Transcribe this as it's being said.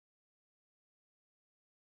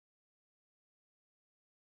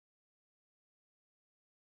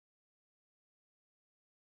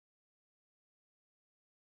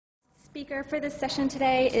Speaker for this session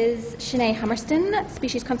today is Hummerston,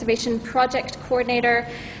 Species Conservation Project Coordinator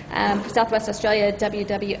for Southwest Australia,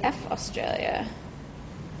 WWF Australia.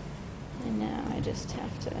 And now I just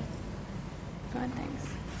have to find things.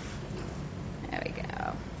 There we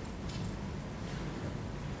go.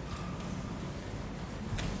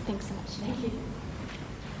 Thanks so much. Thank you.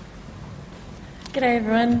 G'day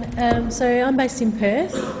everyone. So I'm based in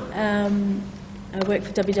Perth. I work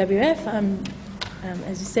for WWF. I'm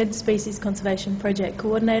as you said, Species Conservation Project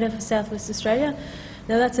Coordinator for Southwest Australia.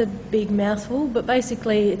 Now that's a big mouthful, but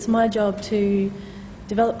basically it's my job to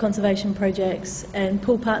develop conservation projects and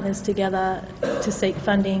pull partners together to seek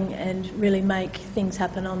funding and really make things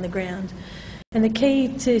happen on the ground. And the key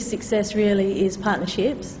to success really is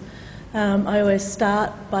partnerships. I always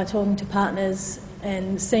start by talking to partners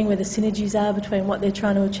and seeing where the synergies are between what they're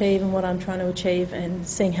trying to achieve and what I'm trying to achieve, and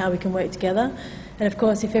seeing how we can work together. And of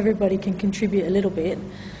course, if everybody can contribute a little bit,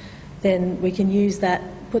 then we can use that,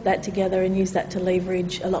 put that together and use that to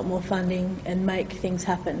leverage a lot more funding and make things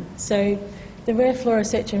happen. So the Rare Flora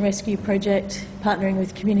Search and Rescue Project, partnering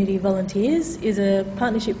with community volunteers, is a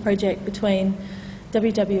partnership project between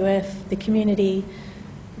WWF, the community,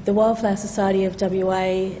 the Wildflower Society of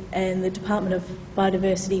WA and the Department of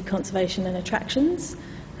Biodiversity, Conservation and Attractions.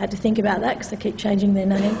 I had to think about that because they keep changing their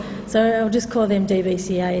name. So I'll just call them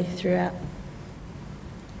DVCA throughout.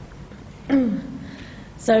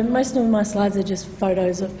 So most of my slides are just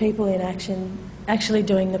photos of people in action actually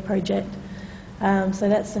doing the project. So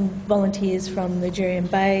that's some volunteers from the Jurien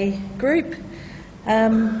Bay group.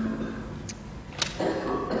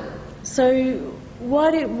 So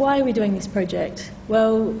why are we doing this project?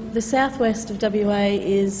 Well, the southwest of WA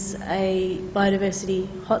is a biodiversity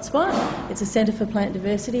hotspot. It's a centre for plant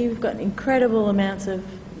diversity. We've got incredible amounts of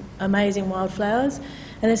amazing wildflowers,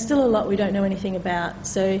 and there's still a lot we don't know anything about.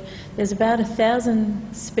 So there's about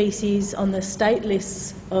 1,000 species on the state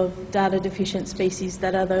lists of data deficient species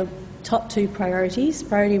that are the top two priorities,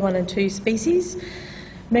 priority 1 and 2 species,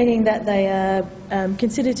 meaning that they are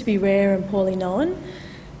considered to be rare and poorly known.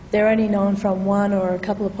 They're only known from one or a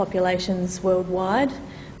couple of populations worldwide,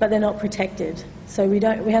 but they're not protected. So we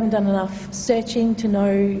haven't done enough searching to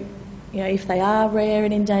know, if they are rare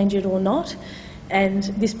and endangered or not. And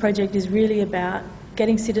this project is really about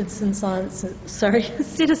getting citizen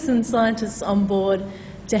scientists on board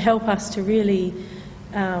to help us to really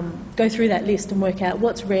go through that list and work out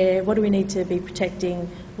what's rare, what do we need to be protecting,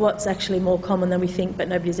 what's actually more common than we think but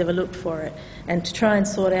nobody's ever looked for it, and to try and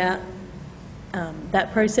sort out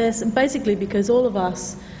that process. And basically, because all of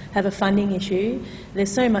us have a funding issue,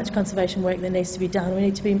 there's so much conservation work that needs to be done. We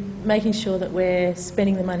need to be making sure that we're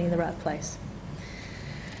spending the money in the right place.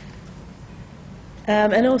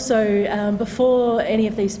 And also, before any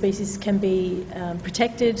of these species can be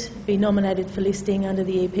protected, be nominated for listing under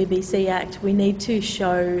the EPBC Act, we need to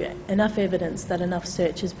show enough evidence that enough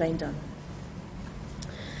search has been done.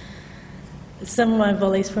 Some of my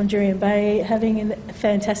volleys from Jurien Bay having a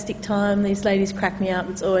fantastic time. These ladies crack me up.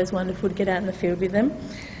 It's always wonderful to get out in the field with them.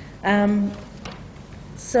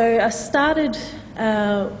 So I started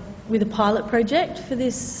with a pilot project for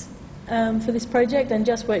this project, and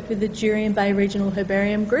just worked with the Jurien Bay Regional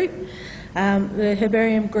Herbarium Group. The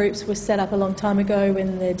herbarium groups were set up a long time ago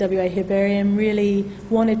when the WA Herbarium really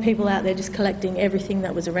wanted people out there just collecting everything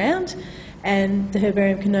that was around, and the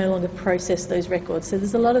herbarium can no longer process those records. So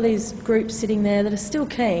there's a lot of these groups sitting there that are still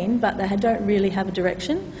keen, but they don't really have a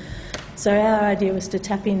direction. So our idea was to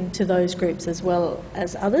tap into those groups as well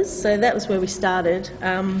as others. So that was where we started.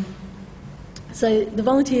 So the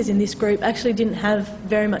volunteers in this group actually didn't have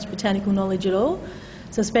very much botanical knowledge at all.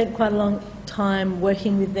 So I spent quite a long time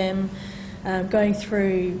working with them, going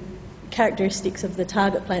through characteristics of the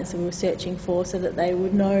target plants that we were searching for so that they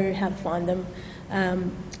would know how to find them,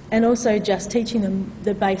 and also just teaching them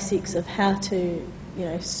the basics of how to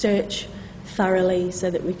search thoroughly so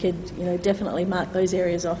that we could definitely mark those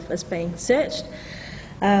areas off as being searched,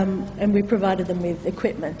 and we provided them with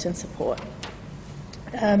equipment and support.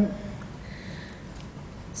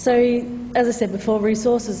 So, as I said before,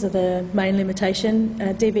 resources are the main limitation.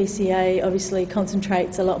 DVCA obviously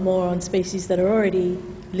concentrates a lot more on species that are already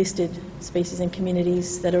listed, species and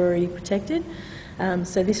communities that are already protected.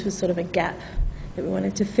 So this was sort of a gap that we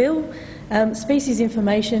wanted to fill. Species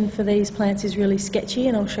information for these plants is really sketchy,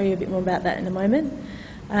 and I'll show you a bit more about that in a moment.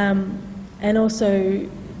 And also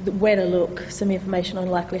where to look. Some information on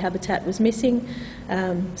likely habitat was missing.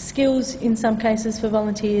 Skills in some cases for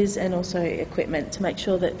volunteers, and also equipment to make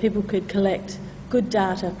sure that people could collect good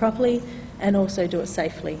data properly and also do it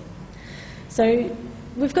safely. So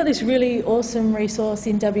we've got this really awesome resource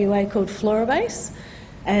in WA called Flora.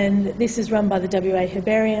 And this is run by the WA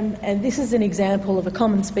Herbarium, and this is an example of a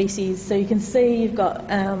common species. So you can see you've got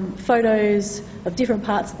photos of different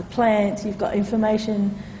parts of the plant, you've got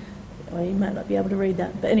information, well, you might not be able to read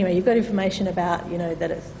that, but anyway, you've got information about, you know,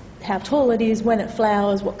 that it's how tall it is, when it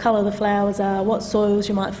flowers, what colour the flowers are, what soils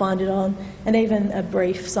you might find it on, and even a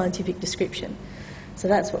brief scientific description. So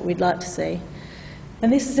that's what we'd like to see.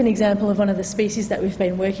 And this is an example of one of the species that we've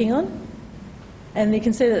been working on, and you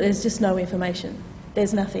can see that there's just no information.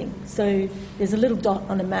 There's nothing. So there's a little dot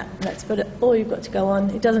on a map, and that's all you've got to go on.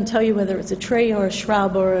 It doesn't tell you whether it's a tree or a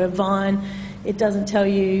shrub or a vine. It doesn't tell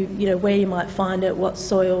you, you know, where you might find it, what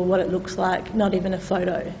soil, what it looks like, not even a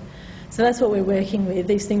photo. So that's what we're working with.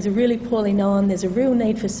 These things are really poorly known. There's a real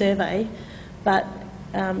need for survey, but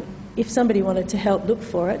if somebody wanted to help look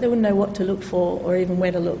for it, they wouldn't know what to look for or even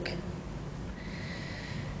where to look.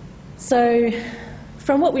 So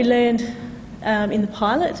from what we learned in the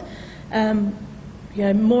pilot, you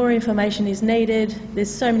know, more information is needed.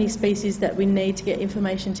 There's so many species that we need to get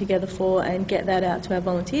information together for and get that out to our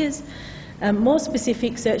volunteers. More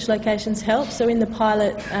specific search locations help. So in the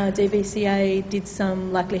pilot, DVCA did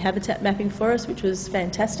some likely habitat mapping for us, which was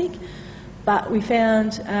fantastic. But we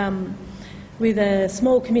found with a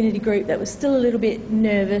small community group that was still a little bit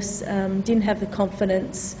nervous, didn't have the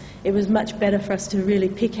confidence, it was much better for us to really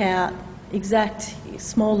pick out exact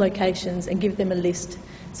small locations and give them a list,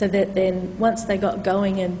 so that then once they got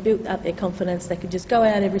going and built up their confidence, they could just go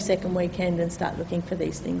out every second weekend and start looking for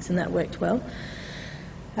these things, and that worked well.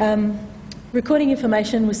 Recording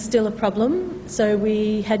information was still a problem, so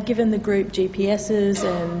we had given the group GPSs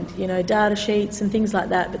and, you know, data sheets and things like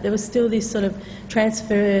that, but there was still this sort of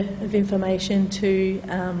transfer of information to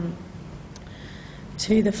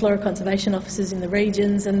the Flora conservation officers in the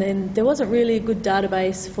regions, and then there wasn't really a good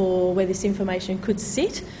database for where this information could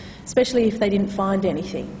sit, especially if they didn't find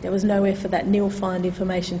anything. There was nowhere for that nil find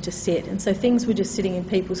information to sit, and so things were just sitting in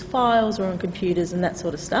people's files or on computers and that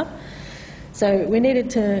sort of stuff. So we needed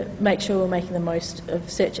to make sure we're making the most of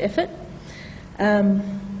search effort. And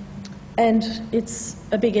it's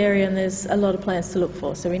a big area and there's a lot of plants to look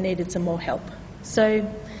for, so we needed some more help. So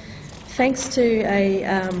thanks to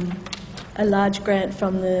a large grant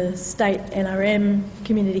from the state NRM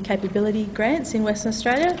Community Capability Grants in Western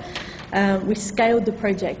Australia, we scaled the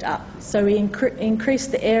project up. So we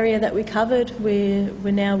increased the area that we covered.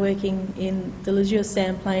 We're now working in the Leisure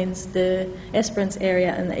Sand Plains, the Esperance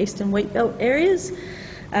area and the Eastern Wheatbelt areas.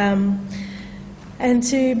 And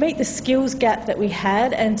to meet the skills gap that we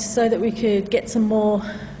had, and so that we could get some more,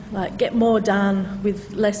 get more done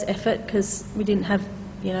with less effort, because we didn't have,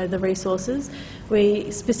 you know, the resources,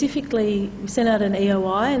 we sent out an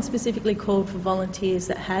EOI and specifically called for volunteers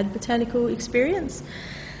that had botanical experience.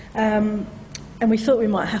 And we thought we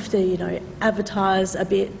might have to, you know, advertise a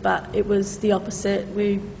bit, but it was the opposite.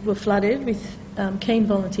 We were flooded with keen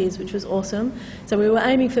volunteers, which was awesome. So we were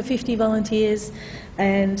aiming for 50 volunteers,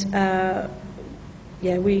 and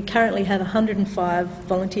yeah, we currently have 105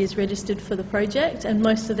 volunteers registered for the project, and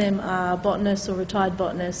most of them are botanists or retired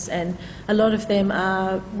botanists, and a lot of them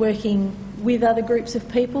are working with other groups of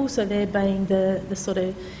people, so they're being the sort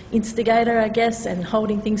of instigator, I guess, and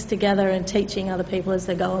holding things together and teaching other people as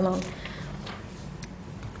they go along.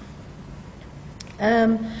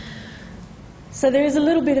 So there is a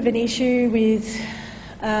little bit of an issue with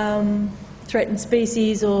threatened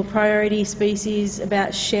species or priority species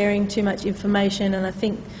about sharing too much information, and I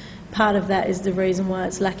think part of that is the reason why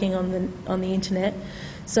it's lacking on the internet.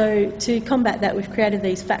 So to combat that, we've created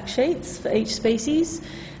these fact sheets for each species,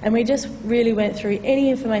 and we just really went through any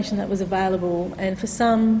information that was available, and for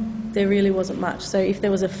some there really wasn't much. So if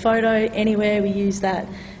there was a photo anywhere, we used that.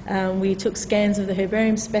 We took scans of the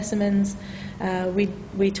herbarium specimens.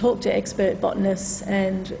 We talked to expert botanists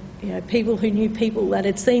and, you know, people who knew people that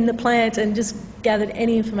had seen the plant, and just gathered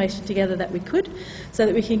any information together that we could, so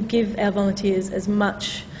that we could give our volunteers as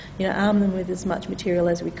much, you know, arm them with as much material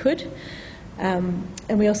as we could.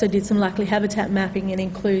 And we also did some likely habitat mapping and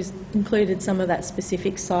included some of that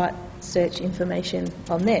specific site search information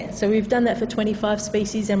on there. So we've done that for 25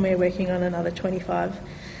 species, and we're working on another 25.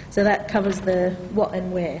 So that covers the what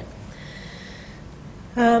and where.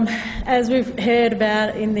 As we've heard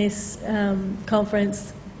about in this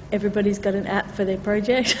conference, everybody's got an app for their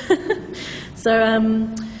project. So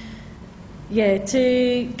yeah,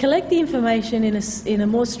 to collect the information in a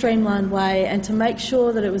more streamlined way, and to make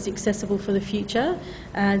sure that it was accessible for the future,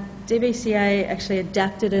 DVCA actually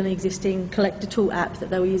adapted an existing collector tool app that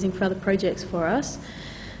they were using for other projects for us.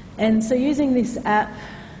 And so using this app,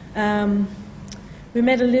 we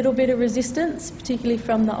met a little bit of resistance, particularly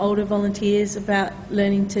from the older volunteers, about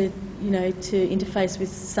learning to to interface with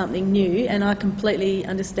something new, and I completely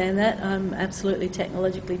understand that. I'm absolutely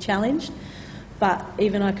technologically challenged, but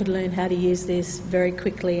even I could learn how to use this very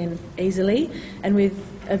quickly and easily, and with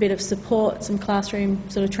a bit of support, some classroom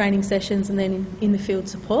sort of training sessions, and then in the field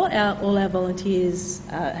support, all our volunteers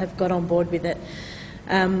have got on board with it,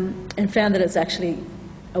 and found that it's actually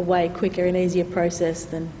a way quicker and easier process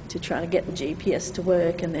than to try to get the GPS to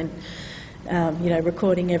work and then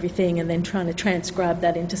recording everything and then trying to transcribe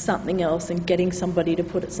that into something else and getting somebody to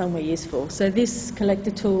put it somewhere useful. So this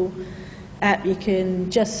Collector Tool app, you can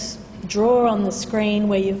just draw on the screen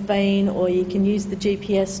where you've been, or you can use the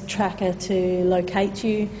GPS tracker to locate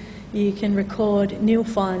you. You can record nil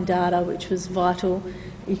find data, which was vital.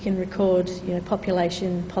 You can record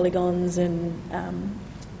population polygons, and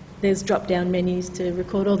there's drop-down menus to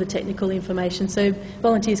record all the technical information. So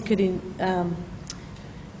volunteers could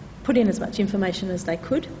put in as much information as they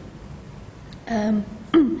could. And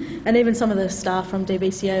even some of the staff from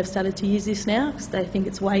DBCA have started to use this now because they think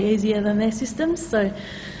it's way easier than their systems. So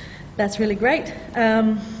that's really great.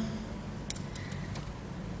 And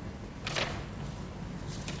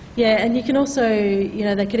you can also,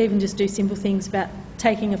 they could even just do simple things about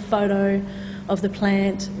taking a photo of the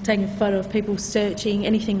plant, taking a photo of people searching,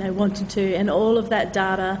 anything they wanted to, and all of that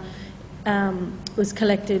data was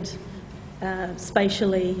collected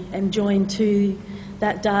spatially and joined to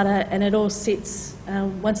that data, and it all sits,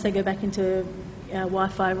 once they go back into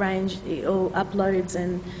Wi-Fi range, it all uploads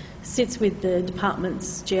and sits with the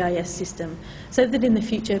department's GIS system, so that in the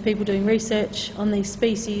future people doing research on these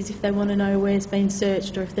species, if they want to know where it's been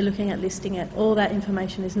searched or if they're looking at listing it, all that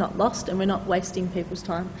information is not lost and we're not wasting people's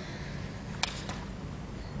time.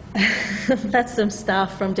 That's some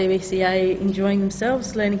staff from DBCA enjoying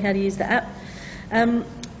themselves, learning how to use the app.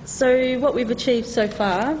 So what we've achieved so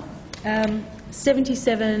far,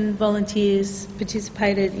 77 volunteers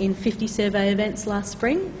participated in 50 survey events last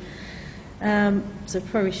spring. So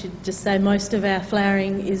probably should just say most of our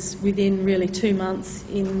flowering is within really 2 months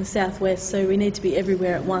in the southwest, so we need to be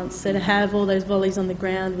everywhere at once. So to have all those volleys on the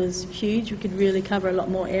ground was huge. We could really cover a lot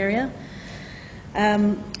more area.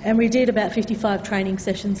 And we did about 55 training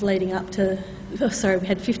sessions leading up to, we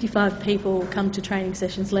had 55 people come to training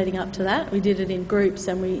sessions leading up to that. We did it in groups,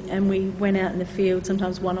 and we went out in the field,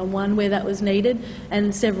 sometimes one-on-one where that was needed,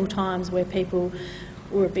 and several times where people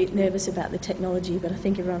were a bit nervous about the technology, but I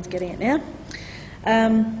think everyone's getting it now.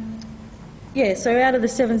 So out of the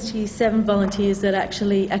 77 volunteers that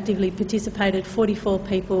actually actively participated, 44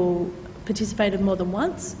 people participated more than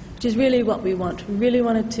once, which is really what we want. We really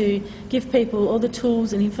wanted to give people all the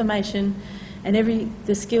tools and information and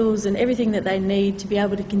the skills and everything that they need to be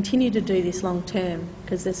able to continue to do this long term,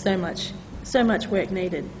 because there's so much work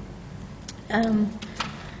needed. And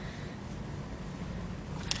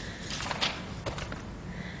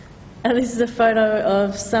this is a photo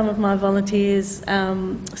of some of my volunteers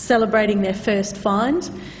celebrating their first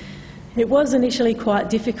find. It was initially quite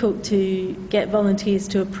difficult to get volunteers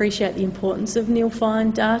to appreciate the importance of nil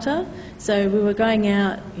find data. So we were going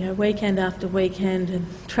out, weekend after weekend and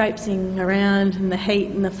traipsing around in the heat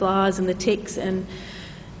and the flies and the ticks, and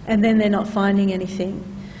then they're not finding anything.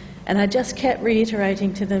 And I just kept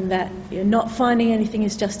reiterating to them that not finding anything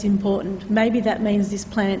is just important. Maybe that means this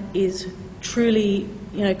plant is truly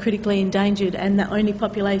critically endangered, and the only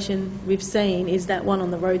population we've seen is that one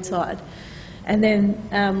on the roadside. And then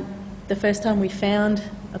the first time we found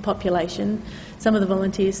a population, some of the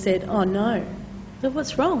volunteers said, "Oh no, but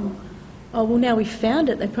what's wrong?" "Oh, well, now we've found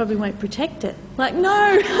it, they probably won't protect it." Like, no,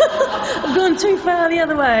 I've gone too far the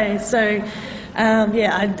other way. So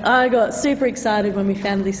I got super excited when we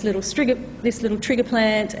found this little trigger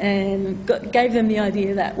plant, and gave them the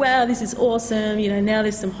idea that, wow, this is awesome. Now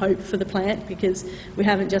there's some hope for the plant, because we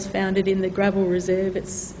haven't just found it in the gravel reserve.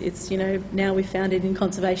 It's now we've found it in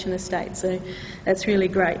conservation estate. So that's really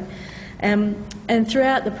great. And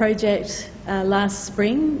throughout the project last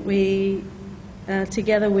spring,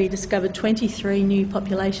 together we discovered 23 new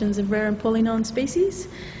populations of rare and poorly known species,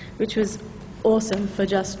 which was awesome for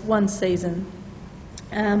just one season.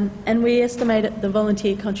 And we estimated the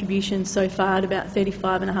volunteer contribution so far at about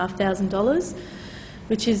 $35,500,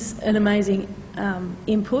 which is an amazing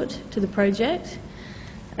input to the project.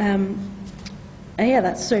 And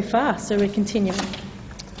that's so far, so we're continuing.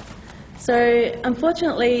 So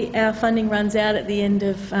unfortunately our funding runs out at the end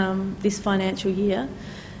of this financial year.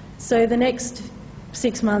 So the next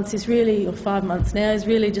 6 months is really, or 5 months now, is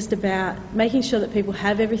really just about making sure that people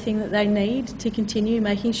have everything that they need to continue,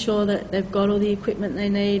 making sure that they've got all the equipment they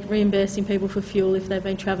need, reimbursing people for fuel if they've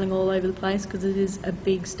been travelling all over the place, because it is a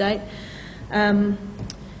big state.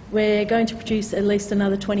 We're going to produce at least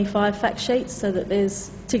another 25 fact sheets so that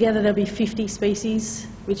together there'll be 50 species,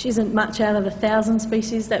 which isn't much out of the 1,000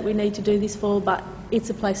 species that we need to do this for, but it's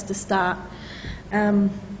a place to start.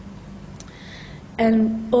 And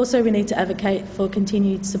also we need to advocate for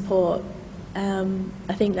continued support.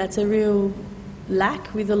 I think that's a real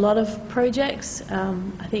lack with a lot of projects.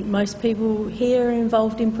 I think most people here are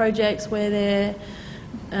involved in projects where they're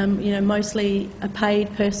mostly a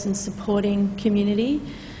paid person supporting community,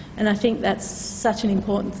 and I think that's such an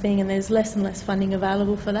important thing, and there's less and less funding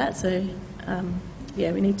available for that. So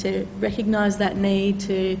we need to recognise that need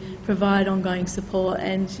to provide ongoing support,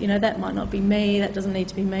 and that might not be me, that doesn't need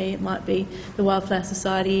to be me, it might be the Wildflower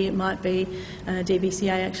Society, it might be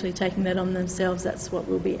DBCA actually taking that on themselves. That's what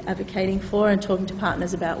we'll be advocating for, and talking to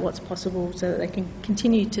partners about what's possible so that they can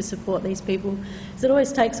continue to support these people. Because it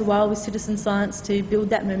always takes a while with citizen science to build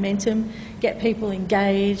that momentum, get people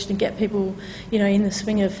engaged and get people in the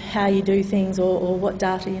swing of how you do things or what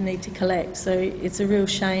data you need to collect. So it's a real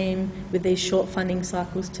shame with these short funding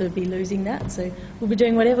cycles to be losing that. So we'll be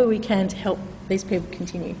doing whatever we can to help these people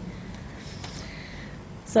continue.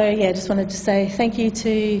 So just wanted to say thank you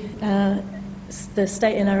to the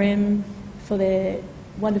State NRM for their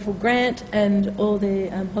wonderful grant and all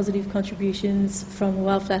the positive contributions from the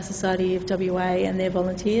Wildflower Society of WA and their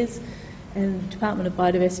volunteers, and Department of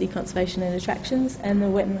Biodiversity, Conservation and Attractions, and the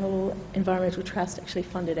Wetton Hall Environmental Trust actually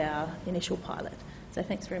funded our initial pilot. So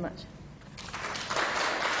thanks very much.